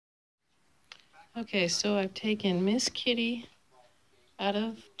Okay, so I've taken Miss Kitty out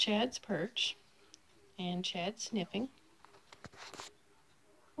of Chad's perch, and Chad's sniffing.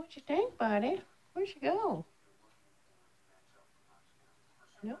 What you think, buddy? Where'd she go?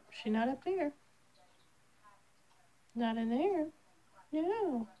 Nope, she's not up there. Not in there.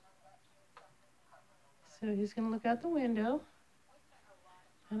 No. So he's gonna look out the window.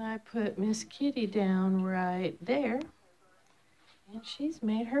 And I put Miss Kitty down right there. And she's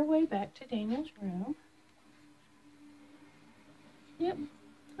made her way back to Daniel's room. Yep.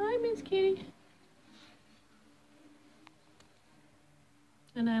 Hi, Miss Kitty.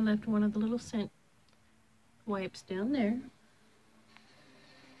 And I left one of the little scent wipes down there.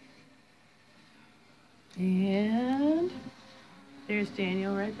 And there's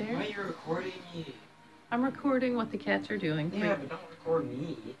Daniel right there. Why are you recording me? I'm recording what the cats are doing. Yeah, but don't record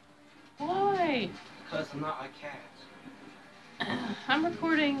me. Why? Because I'm not a cat. I'm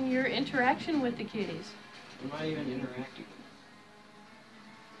recording your interaction with the kitties. I'm not even interacting.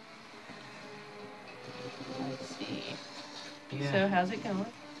 Let's see. Yeah. So how's it going?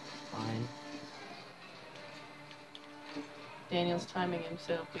 Fine. Daniel's timing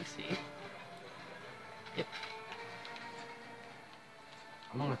himself, we see. Yep.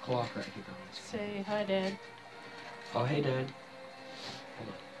 I'm on a clock right here. Say hi, Dad. Oh, hey, Dad.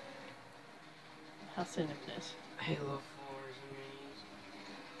 How cynicness. Halo 4 is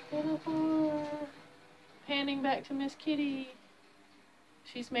amazing. Halo 4. Panning back to Miss Kitty.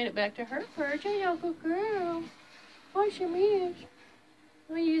 She's made it back to her perch. Hey, y'all good girl. Wash your mirrors.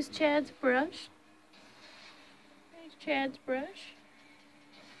 We'll use Chad's brush. There's Chad's brush.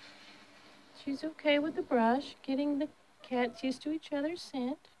 She's okay with the brush, getting the cats used to each other's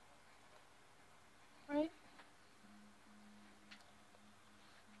scent. Right?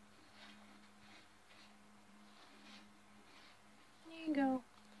 There you go.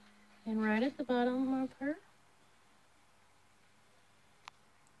 And right at the bottom of her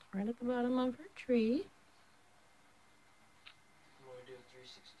tree. I'm going to do a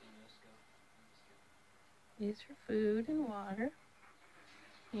 360. Let's go. Is her food and water.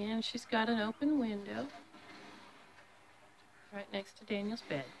 And she's got an open window right next to Daniel's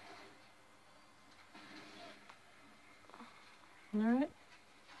bed. All right.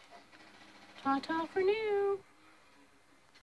 Ta-ta for now.